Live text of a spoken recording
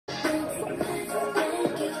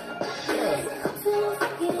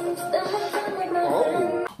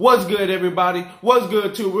What's good, everybody? What's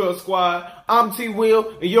good, TWill Squad? I'm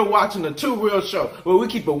TWill, and you're watching the TWill Show, where we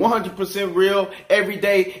keep it 100% real every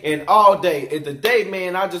day and all day. And today,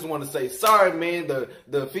 man, I just want to say sorry, man.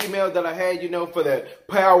 The female that I had, you know, for that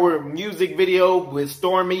power music video with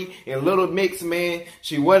Stormy and Little Mix, man,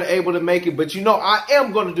 she wasn't able to make it. But you know, I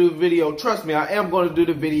am going to do the video. Trust me, I am going to do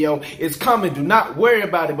the video. It's coming. Do not worry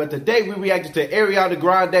about it. But today, we reacted to Ariana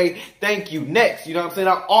Grande. Thank You Next. You know what I'm saying?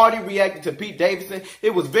 I already reacted to Pete Davidson.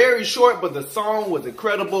 It was very short, but the song was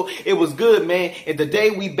incredible. It was good, man. And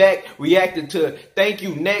today we back reacting to Thank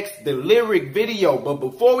You Next, the lyric video. But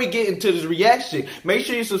before we get into this reaction, make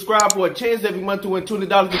sure you subscribe for a chance every month to win $20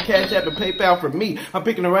 in Cash App and PayPal from me. I'm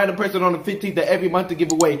picking a random person on the 15th of every month to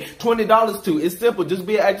give away $20 to. It's simple. Just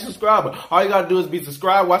be an active subscriber. All you gotta do is be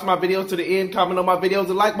subscribed, watch my videos to the end, comment on my videos,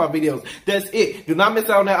 and like my videos. That's it. Do not miss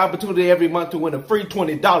out on that opportunity every month to win a free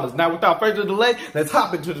 $20. Now, without further delay, let's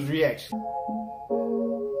hop into this reaction.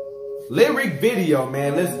 Lyric video,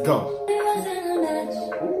 man. Let's go.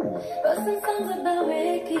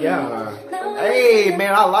 Yeah. Hey,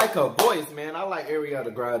 man, I like her voice, man. I like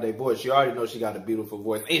Ariana Grande's voice. You already know she got a beautiful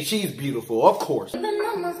voice. And she's beautiful, of course. Yeah.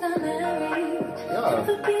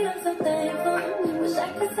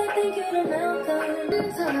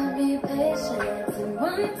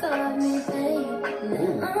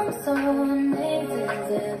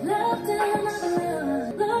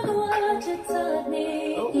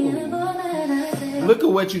 Look at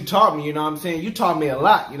what you taught me, you know what I'm saying? You taught me a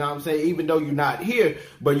lot, you know what I'm saying? Even though you're not here,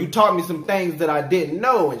 but you taught me some things that I didn't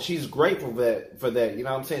know, and she's grateful for that, you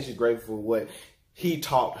know what I'm saying? She's grateful for what he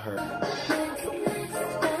taught her.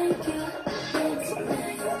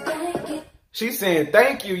 She's saying,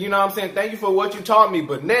 thank you, you know what I'm saying? Thank you for what you taught me,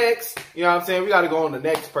 but next, you know what I'm saying? We got to go on to the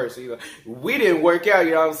next person, you know? We didn't work out,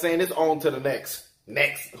 you know what I'm saying? It's on to the next.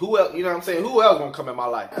 Who else, you know what I'm saying? Who else gonna come in my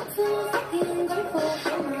life?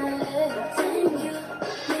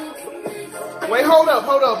 Wait, hold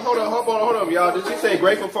up, y'all. Did she say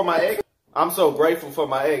grateful for my ex? I'm so grateful for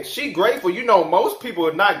my ex. She grateful. You know, most people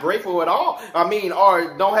are not grateful at all. I mean,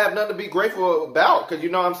 or don't have nothing to be grateful about. Because, you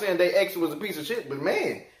know what I'm saying, their ex was a piece of shit. But,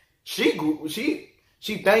 man, she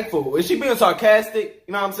thankful. Is she being sarcastic?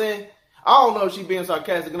 You know what I'm saying? I don't know if she being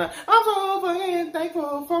sarcastic or not. I'm so fucking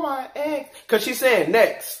thankful for my ex. Because she said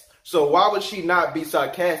next. So why would she not be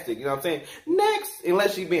sarcastic? You know what I'm saying? Next,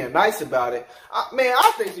 unless she being nice about it. Man,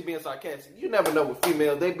 I think she being sarcastic. You never know with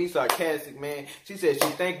females. They be sarcastic, man. She said she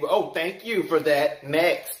thankful. Oh, thank you for that.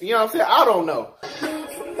 Next. You know what I'm saying? I don't know.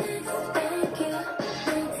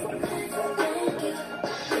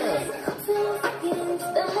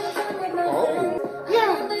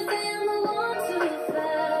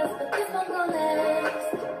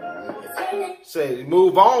 Say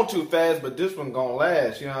move on too fast, but this one gonna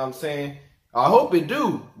last, you know what I'm saying? I hope it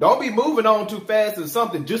do. Don't be moving on too fast or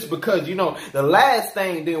something just because, you know, the last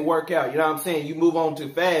thing didn't work out, you know what I'm saying? You move on too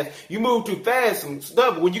fast. You move too fast, some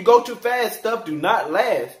stuff, when you go too fast, stuff do not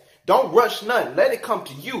last. Don't rush nothing. Let it come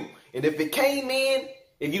to you. And if it came in,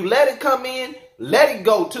 if you let it come in, let it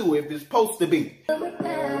go too if it's supposed to be.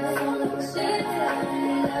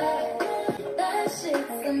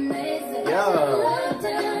 Yeah.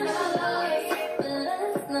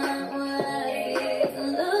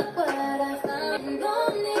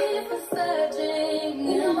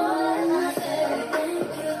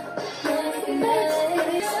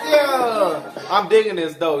 I'm digging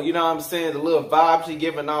this though, you know what I'm saying? The little vibe she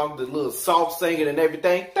giving off, the little soft singing and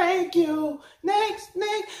everything. Thank you, next,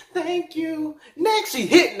 thank you, next. She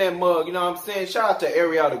hitting that mug, you know what I'm saying? Shout out to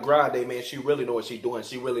Ariana Grande, man. She really know what she's doing.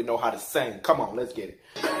 She really know how to sing. Come on, let's get it.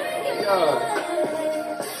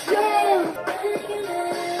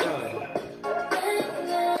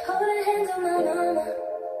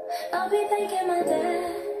 I'll be thanking my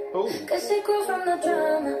dad. Cause she grew from the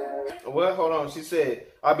drama. Well, hold on. She said,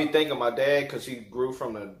 I'll be thanking my dad because he grew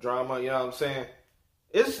from the drama. You know what I'm saying?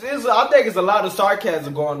 I think it's a lot of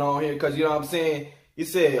sarcasm going on here because, you know what I'm saying? You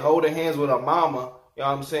said holding hands with her mama. You know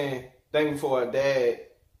what I'm saying? Thank you for her dad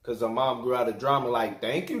because her mom grew out of drama. Like,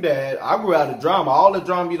 thank you, Dad. I grew out of drama. All the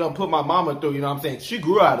drama you done put my mama through, you know what I'm saying? She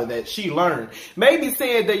grew out of that. She learned. Maybe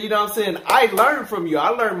saying that, you know what I'm saying? I learned from you. I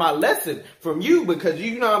learned my lesson from you because,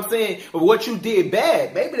 you know what I'm saying, of what you did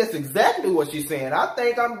bad. Maybe that's exactly what she's saying. I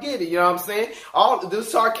think I'm getting it, you know what I'm saying? All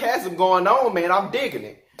this sarcasm going on, man. I'm digging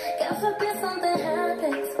it. God forbid something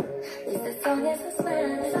happens. This song is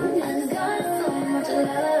suspense. I got so much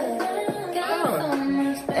love.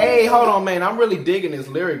 Hey, hold on, man. I'm really digging this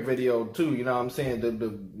lyric video too. You know what I'm saying? The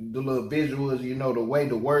little visuals, you know, the way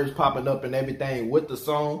the words popping up and everything with the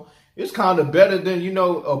song. It's kind of better than, you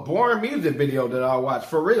know, a boring music video that I watch.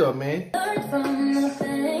 For real, man.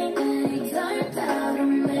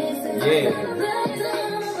 Hit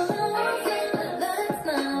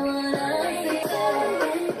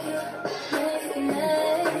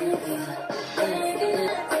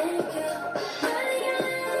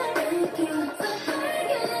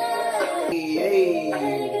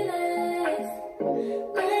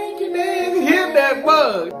that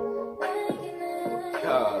bug.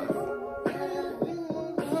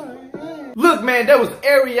 Look, man, that was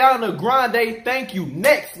Ariana Grande. Thank you.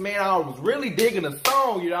 Next, man, I was really digging the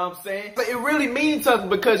song, you know what I'm saying? But it really means something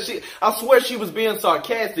because I swear she was being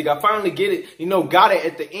sarcastic. I finally get it, you know, got it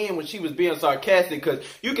at the end when she was being sarcastic because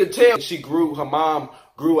you could tell her mom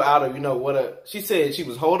grew out of, you know, she said she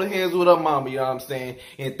was holding hands with her mama, you know what I'm saying?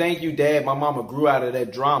 And thank you, Dad, my mama grew out of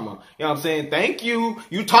that drama. You know what I'm saying? Thank you.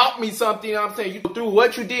 You taught me something, you know what I'm saying? Through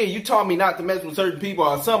what you did, you taught me not to mess with certain people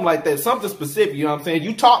or something like that. Something specific, you know what I'm saying?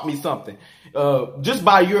 You taught me something. Just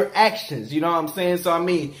by your actions, you know what I'm saying? So, I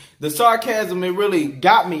mean, the sarcasm, it really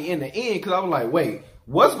got me in the end because I was like, wait,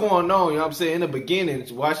 what's going on? You know what I'm saying? In the beginning,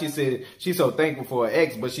 why she said she's so thankful for her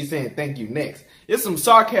ex, but she's saying thank you next. It's some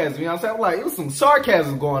sarcasm, you know what I'm saying? I'm like, it was some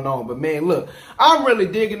sarcasm going on. But, man, look, I'm really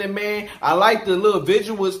digging it, man. I like the little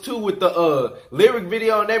visuals, too, with the lyric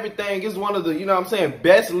video and everything. It's one of the, you know what I'm saying,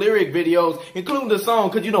 best lyric videos, including the song,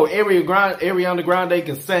 because, you know, Ariana Grande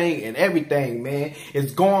can sing and everything, man.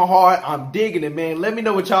 It's going hard. I'm digging it, man. Let me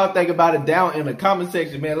know what y'all think about it down in the comment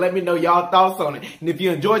section, man. Let me know y'all thoughts on it. And if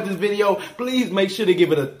you enjoyed this video, please make sure to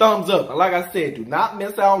give it a thumbs up. And like I said, do not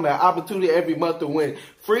miss out on that opportunity every month to win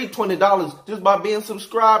free $20 just by being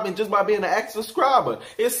subscribed and just by being an active subscriber.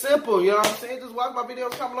 It's simple, you know what I'm saying? Just watch my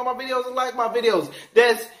videos, comment on my videos, and like my videos.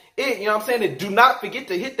 That's it, you know what I'm saying? And do not forget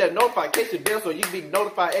to hit that notification bell so you can be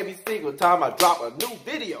notified every single time I drop a new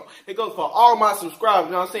video. It goes for all my subscribers,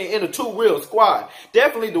 you know what I'm saying, in the TWill squad.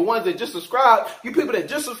 Definitely the ones that just subscribe. You people that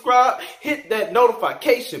just subscribe, hit that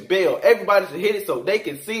notification bell. Everybody should hit it so they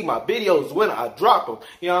can see my videos when I drop them.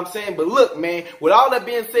 You know what I'm saying? But look, man, with all that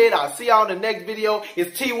being said, I'll see y'all in the next video.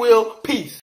 It's TWill. Peace.